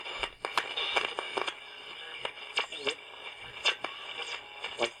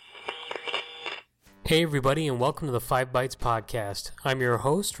Hey everybody, and welcome to the 5 Bytes Podcast. I'm your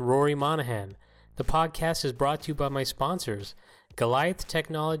host, Rory Monahan. The podcast is brought to you by my sponsors, Goliath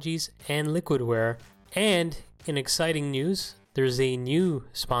Technologies and Liquidware. And in exciting news, there's a new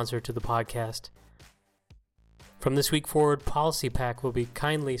sponsor to the podcast. From this week forward, PolicyPack will be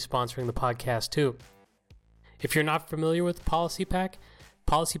kindly sponsoring the podcast too. If you're not familiar with PolicyPack,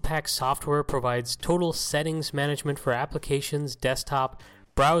 PolicyPack software provides total settings management for applications, desktop,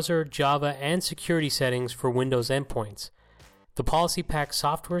 browser, Java, and security settings for Windows endpoints. The PolicyPack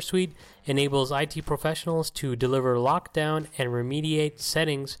software suite enables IT professionals to deliver lockdown and remediate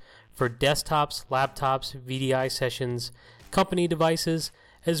settings for desktops, laptops, VDI sessions, company devices,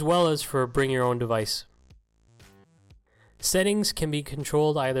 as well as for bring your own device. Settings can be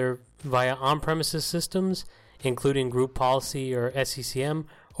controlled either via on-premises systems, including Group Policy or SCCM,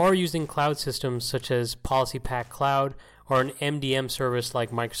 or using cloud systems such as PolicyPack Cloud or an MDM service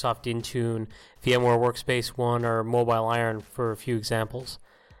like Microsoft Intune, VMware Workspace ONE, or Mobile Iron, for a few examples.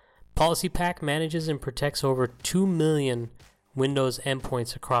 PolicyPack manages and protects over 2 million Windows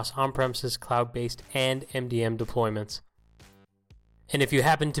endpoints across on-premises, cloud-based, and MDM deployments. And if you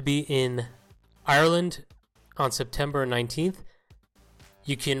happen to be in Ireland on September 19th,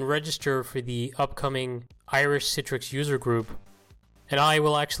 you can register for the upcoming Irish Citrix user group, and I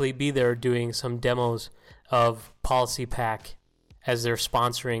will actually be there doing some demos of PolicyPack as they're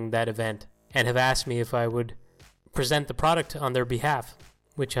sponsoring that event, and have asked me if I would present the product on their behalf,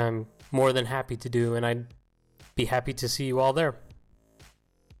 which I'm more than happy to do, and I'd be happy to see you all there.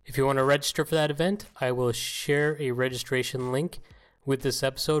 If you want to register for that event, I will share a registration link with this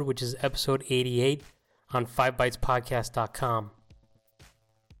episode, which is episode 88 on 5bytespodcast.com.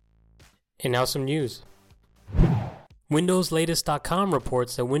 And now some news. WindowsLatest.com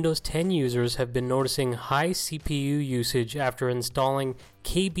reports that Windows 10 users have been noticing high CPU usage after installing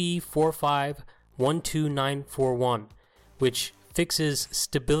KB4512941, which fixes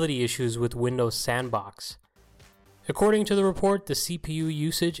stability issues with Windows Sandbox. According to the report, the CPU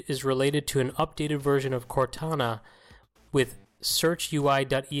usage is related to an updated version of Cortana, with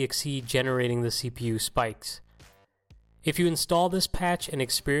searchui.exe generating the CPU spikes. If you install this patch and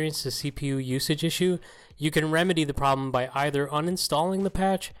experience the CPU usage issue, you can remedy the problem by either uninstalling the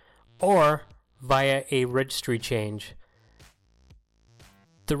patch or via a registry change.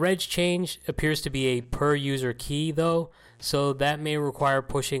 The reg change appears to be a per-user key, though, so that may require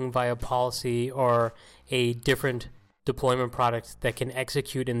pushing via policy or a different deployment product that can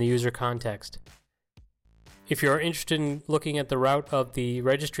execute in the user context. If you're interested in looking at the route of the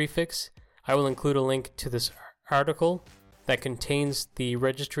registry fix, I will include a link to this article that contains the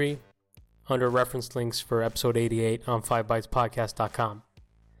registry under reference links for episode 88 on 5bytespodcast.com.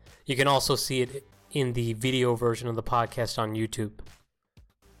 You can also see it in the video version of the podcast on YouTube.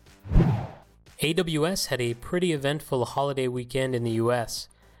 AWS had a pretty eventful holiday weekend in the US.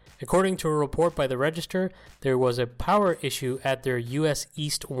 According to a report by the Register, there was a power issue at their US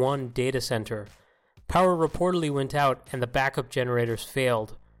East 1 data center. Power reportedly went out and the backup generators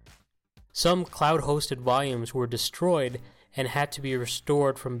failed. Some cloud-hosted volumes were destroyed and had to be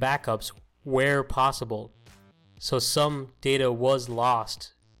restored from backups where possible, so some data was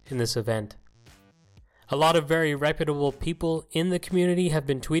lost in this event. A lot of very reputable people in the community have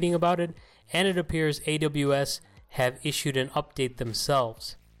been tweeting about it, and it appears AWS have issued an update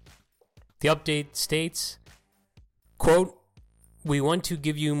themselves. The update states, quote, "We want to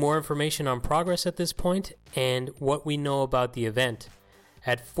give you more information on progress at this point and what we know about the event.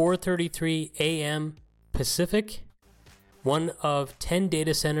 At 4:33 a.m. Pacific, one of 10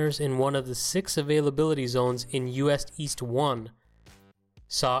 data centers in one of the 6 availability zones in US East 1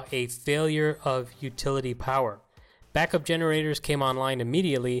 saw a failure of utility power. Backup generators came online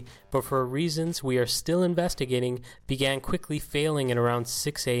immediately, but for reasons we are still investigating, began quickly failing at around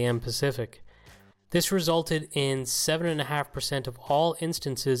 6 a.m. Pacific. This resulted in 7.5% of all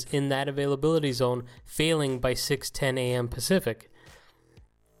instances in that availability zone failing by 6:10 a.m. Pacific.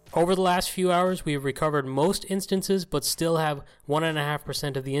 Over the last few hours, we have recovered most instances, but still have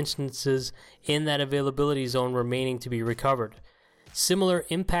 1.5% of the instances in that availability zone remaining to be recovered. Similar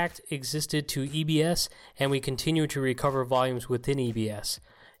impact existed to EBS, and we continue to recover volumes within EBS.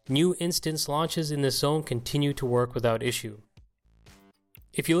 New instance launches in this zone continue to work without issue."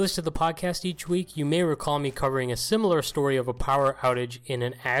 If you listen to the podcast each week, you may recall me covering a similar story of a power outage in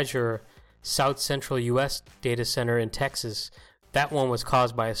an Azure South Central US data center in Texas. That one was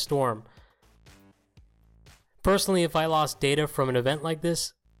caused by a storm. Personally, if I lost data from an event like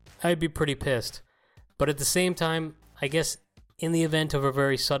this, I'd be pretty pissed. But at the same time, I guess in the event of a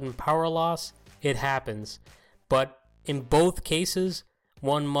very sudden power loss, it happens. But in both cases,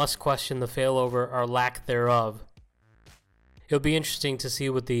 one must question the failover or lack thereof. It'll be interesting to see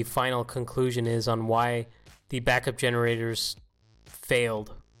what the final conclusion is on why the backup generators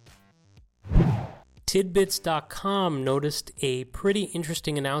failed. Tidbits.com noticed a pretty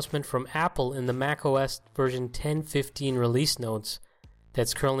interesting announcement from Apple in the macOS version 10.15 release notes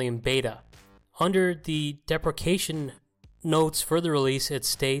that's currently in beta. Under the deprecation notes for the release, it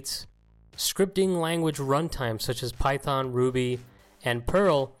states, scripting language runtimes such as Python, Ruby, and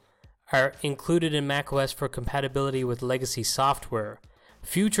Perl are included in macOS for compatibility with legacy software.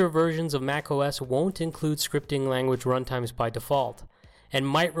 Future versions of macOS won't include scripting language runtimes by default, and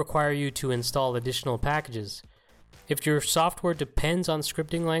might require you to install additional packages. If your software depends on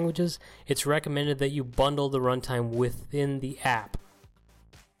scripting languages, it's recommended that you bundle the runtime within the app.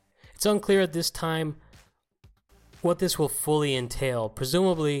 It's unclear at this time what this will fully entail.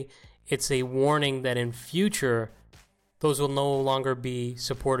 Presumably, it's a warning that in future, those will no longer be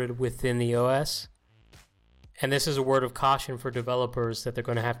supported within the OS. And this is a word of caution for developers that they're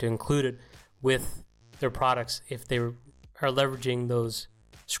going to have to include it with their products if they are leveraging those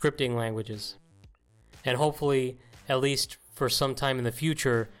scripting languages. And hopefully, at least for some time in the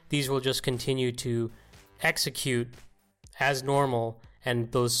future, these will just continue to execute as normal,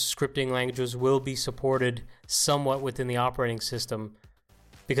 and those scripting languages will be supported somewhat within the operating system.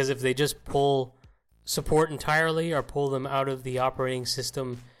 Because if they just pull support entirely or pull them out of the operating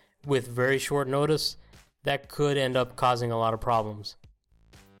system with very short notice, that could end up causing a lot of problems.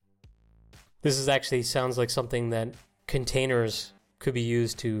 This is actually sounds like something that containers could be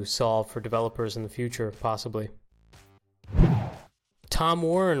used to solve for developers in the future, possibly. Tom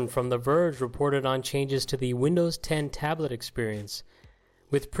Warren from The Verge reported on changes to the Windows 10 tablet experience,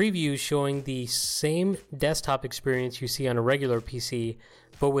 with previews showing the same desktop experience you see on a regular PC,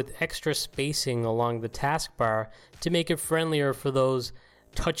 but with extra spacing along the taskbar to make it friendlier for those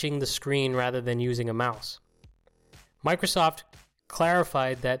touching the screen rather than using a mouse. Microsoft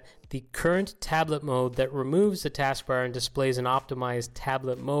clarified that the current tablet mode that removes the taskbar and displays an optimized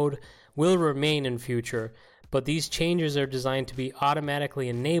tablet mode will remain in future, but these changes are designed to be automatically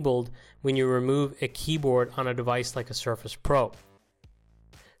enabled when you remove a keyboard on a device like a Surface Pro.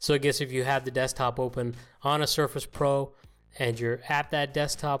 So I guess if you have the desktop open on a Surface Pro and you're at that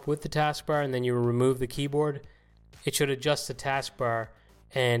desktop with the taskbar and then you remove the keyboard, it should adjust the taskbar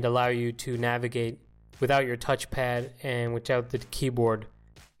and allow you to navigate without your touchpad and without the keyboard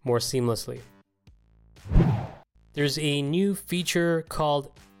more seamlessly. There's a new feature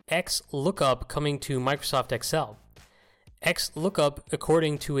called XLOOKUP coming to Microsoft Excel. XLOOKUP,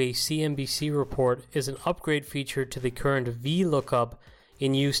 according to a CNBC report, is an upgrade feature to the current VLOOKUP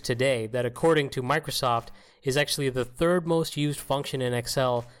in use today that, according to Microsoft, is actually the third most used function in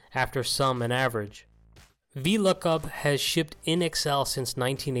Excel after sum and average. VLOOKUP has shipped in Excel since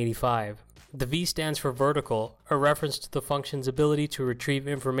 1985. The V stands for vertical, a reference to the function's ability to retrieve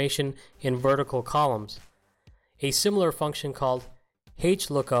information in vertical columns. A similar function called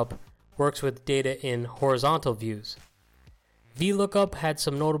HLOOKUP works with data in horizontal views. VLOOKUP had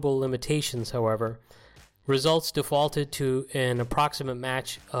some notable limitations, however. Results defaulted to an approximate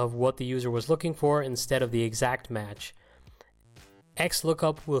match of what the user was looking for instead of the exact match.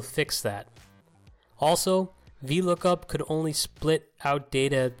 XLOOKUP will fix that. Also, VLOOKUP could only split out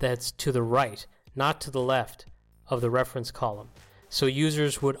data that's to the right, not to the left, of the reference column. So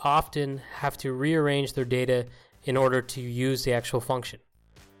users would often have to rearrange their data in order to use the actual function.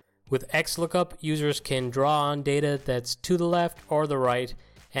 With XLOOKUP, users can draw on data that's to the left or the right,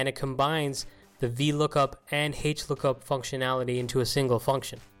 and it combines the VLOOKUP and HLOOKUP functionality into a single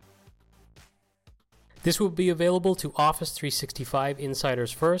function. This will be available to Office 365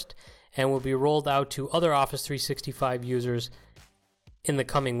 insiders first, and will be rolled out to other Office 365 users in the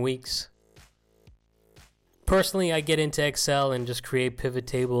coming weeks. Personally, I get into Excel and just create pivot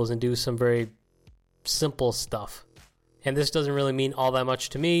tables and do some very simple stuff. And this doesn't really mean all that much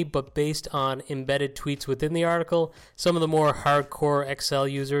to me, but based on embedded tweets within the article, some of the more hardcore Excel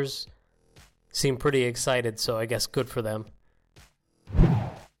users seem pretty excited, so I guess good for them.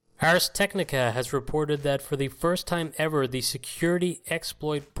 Ars Technica has reported that for the first time ever, the security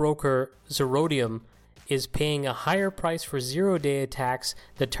exploit broker Zerodium is paying a higher price for zero-day attacks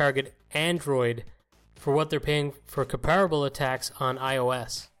that target Android for what they're paying for comparable attacks on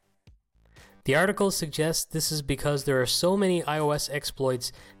iOS. The article suggests this is because there are so many iOS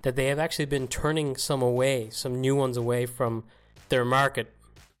exploits that they have actually been turning some new ones away from their market,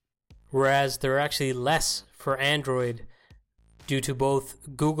 whereas there are actually less for Android due to both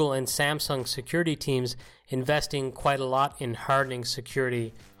Google and Samsung security teams investing quite a lot in hardening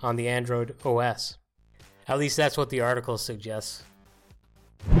security on the Android OS. At least that's what the article suggests.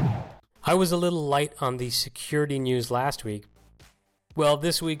 I was a little light on the security news last week. Well,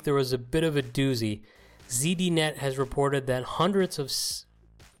 this week there was a bit of a doozy. ZDNet has reported that hundreds of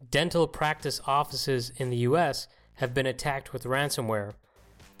dental practice offices in the US have been attacked with ransomware.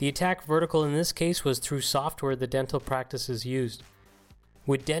 The attack vertical in this case was through software the dental practices used.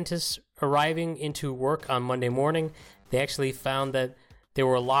 With dentists arriving into work on Monday morning, they actually found that they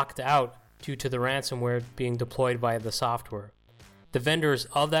were locked out due to the ransomware being deployed via the software. The vendors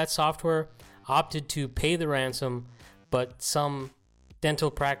of that software opted to pay the ransom, but some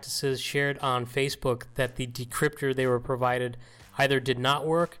dental practices shared on Facebook that the decryptor they were provided either did not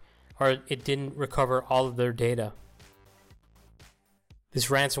work or it didn't recover all of their data. This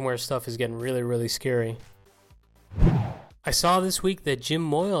ransomware stuff is getting really, really scary. I saw this week that Jim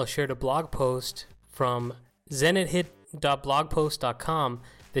Moyle shared a blog post from zenithit.blogpost.com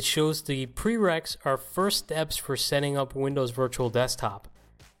that shows the prereqs are first steps for setting up Windows Virtual Desktop.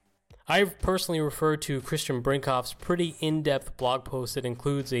 I've personally referred to Christian Brinkhoff's pretty in-depth blog post that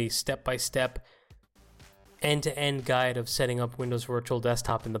includes a step-by-step, end-to-end guide of setting up Windows Virtual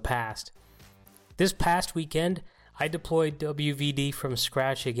Desktop in the past. This past weekend, I deployed WVD from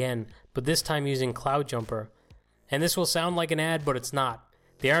scratch again, but this time using CloudJumper. And this will sound like an ad, but it's not.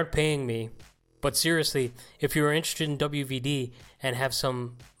 They aren't paying me. But seriously, if you're interested in WVD and have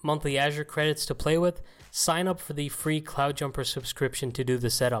some monthly Azure credits to play with, sign up for the free CloudJumper subscription to do the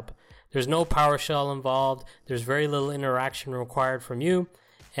setup. There's no PowerShell involved, there's very little interaction required from you,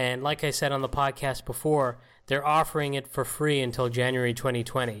 and like I said on the podcast before, they're offering it for free until January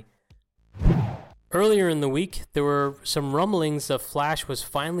 2020. Earlier in the week, there were some rumblings that Flash was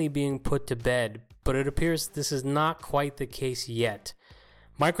finally being put to bed, but it appears this is not quite the case yet.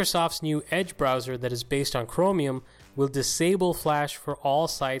 Microsoft's new Edge browser that is based on Chromium will disable Flash for all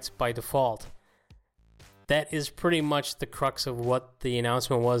sites by default. That is pretty much the crux of what the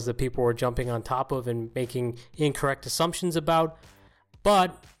announcement was that people were jumping on top of and making incorrect assumptions about.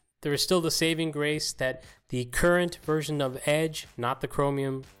 But there is still the saving grace that the current version of Edge, not the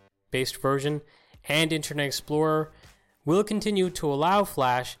Chromium-based version, and Internet Explorer will continue to allow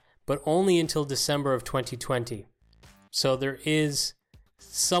Flash, but only until December of 2020. So there is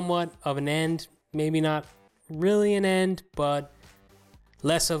somewhat of an end, maybe not really an end, but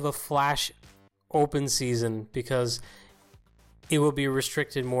less of a Flash open season because it will be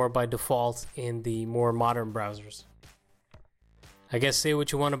restricted more by default in the more modern browsers. I guess say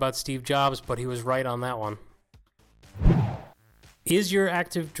what you want about Steve Jobs, but he was right on that one. Is your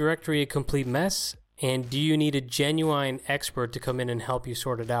Active Directory a complete mess? And do you need a genuine expert to come in and help you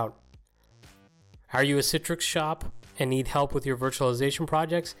sort it out? Are you a Citrix shop and need help with your virtualization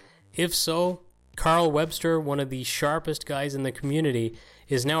projects? If so, Carl Webster, one of the sharpest guys in the community,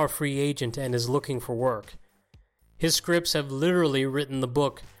 is now a free agent and is looking for work. His scripts have literally written the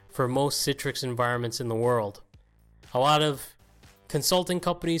book for most Citrix environments in the world. A lot of consulting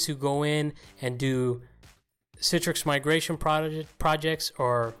companies who go in and do Citrix migration projects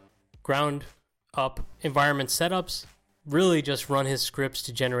or ground up environment setups really just run his scripts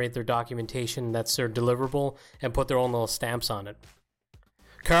to generate their documentation that's their deliverable and put their own little stamps on it.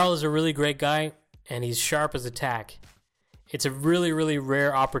 Carl is a really great guy and he's sharp as a tack. It's a really, really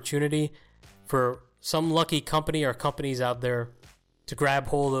rare opportunity for some lucky company or companies out there to grab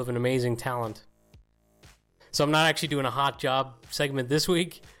hold of an amazing talent. So I'm not actually doing a hot job segment this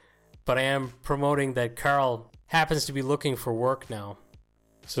week, but I am promoting that Carl happens to be looking for work now.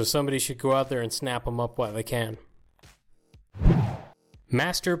 So somebody should go out there and snap them up while they can.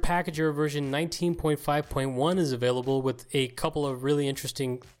 Master Packager version 19.5.1 is available with a couple of really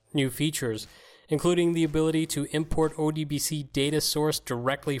interesting new features, including the ability to import ODBC data source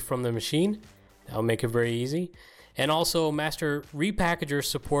directly from the machine. That'll make it very easy. And also Master Repackager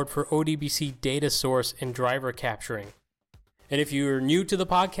support for ODBC data source and driver capturing. And if you're new to the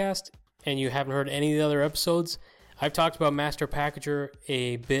podcast and you haven't heard any of the other episodes, I've talked about Master Packager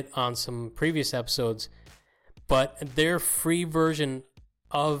a bit on some previous episodes, but their free version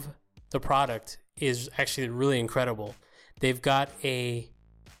of the product is actually really incredible. They've got a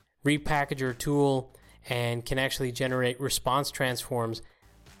repackager tool and can actually generate response transforms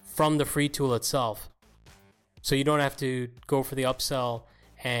from the free tool itself. So you don't have to go for the upsell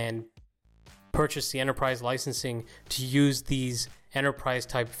and purchase the enterprise licensing to use these enterprise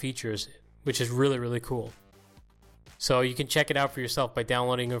type features, which is really, really cool. So you can check it out for yourself by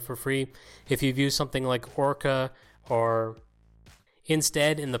downloading it for free. If you've used something like Orca or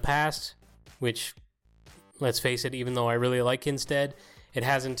Instead in the past, which, let's face it, even though I really like Instead, it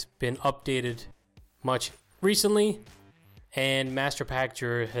hasn't been updated much recently, and Master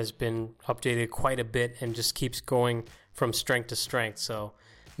Packager has been updated quite a bit and just keeps going from strength to strength. So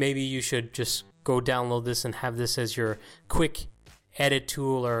maybe you should just go download this and have this as your quick edit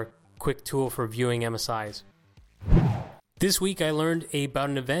tool or quick tool for viewing MSIs. This week I learned about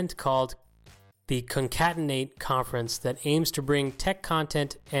an event called the Concatenate Conference that aims to bring tech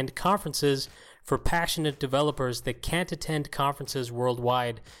content and conferences for passionate developers that can't attend conferences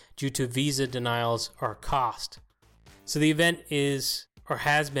worldwide due to visa denials or cost. So the event is or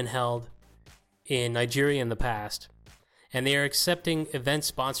has been held in Nigeria in the past, and they are accepting event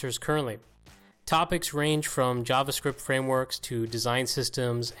sponsors currently. Topics range from JavaScript frameworks to design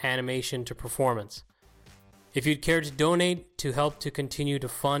systems, animation to performance. If you'd care to donate to help to continue to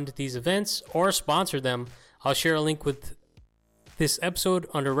fund these events or sponsor them, I'll share a link with this episode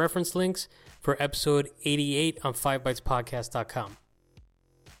under reference links for episode 88 on 5bytespodcast.com.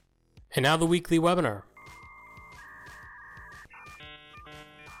 And now the weekly webinar.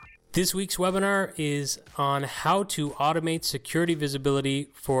 This week's webinar is on how to automate security visibility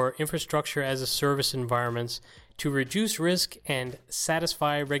for infrastructure as a service environments to reduce risk and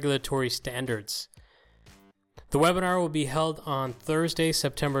satisfy regulatory standards. The webinar will be held on Thursday,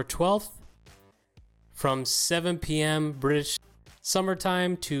 September 12th from 7 p.m. British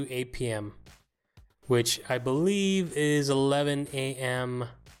summertime to 8 p.m., which I believe is 11 a.m.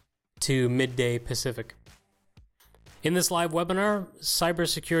 to midday Pacific. In this live webinar,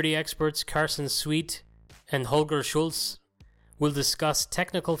 cybersecurity experts Carsten Sweet and Holger Schultz will discuss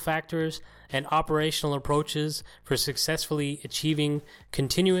technical factors and operational approaches for successfully achieving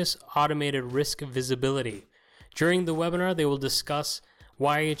continuous automated risk visibility. During the webinar, they will discuss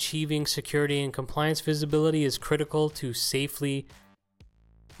why achieving security and compliance visibility is critical to safely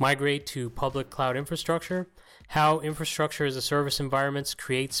migrate to public cloud infrastructure, how infrastructure as a service environments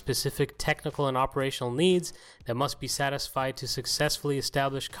create specific technical and operational needs that must be satisfied to successfully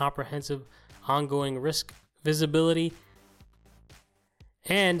establish comprehensive ongoing risk visibility,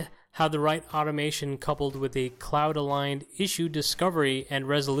 and how the right automation coupled with a cloud-aligned issue discovery and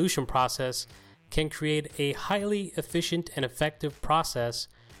resolution process can create a highly efficient and effective process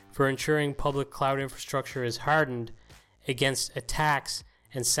for ensuring public cloud infrastructure is hardened against attacks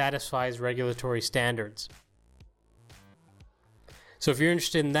and satisfies regulatory standards. So if you're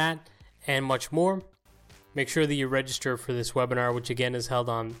interested in that and much more, make sure that you register for this webinar, which again is held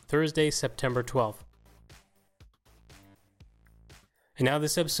on Thursday, September 12th. And now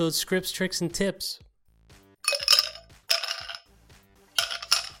this episode's scripts, tricks, and tips.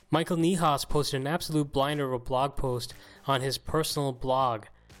 Michael Niehaus posted an absolute blinder of a blog post on his personal blog,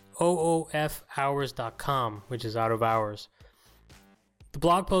 oofhours.com, which is out of hours. The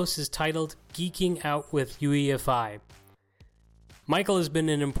blog post is titled Geeking Out with UEFI. Michael has been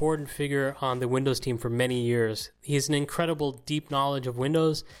an important figure on the Windows team for many years. He has an incredible deep knowledge of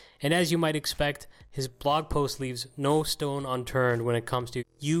Windows, and as you might expect, his blog post leaves no stone unturned when it comes to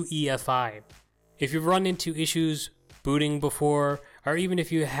UEFI. If you've run into issues booting before, or even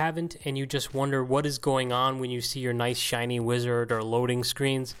if you haven't and you just wonder what is going on when you see your nice shiny wizard or loading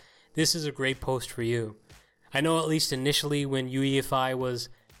screens, this is a great post for you. I know at least initially when UEFI was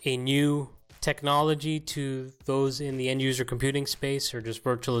a new technology to those in the end user computing space or just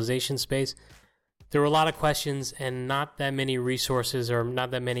virtualization space, there were a lot of questions and not that many resources or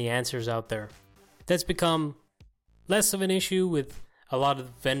not that many answers out there. That's become less of an issue with a lot of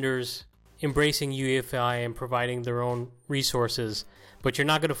vendors embracing UEFI and providing their own resources, but you're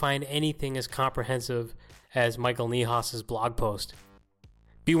not going to find anything as comprehensive as Michael Niehaus's blog post.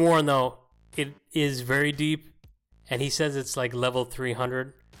 Be warned though, it is very deep, and he says it's like level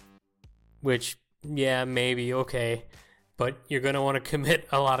 300, which, yeah, maybe, okay, but you're going to want to commit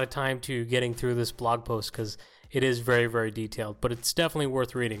a lot of time to getting through this blog post because it is very, very detailed, but it's definitely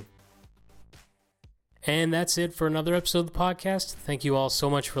worth reading. And that's it for another episode of the podcast. Thank you all so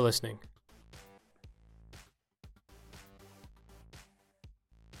much for listening.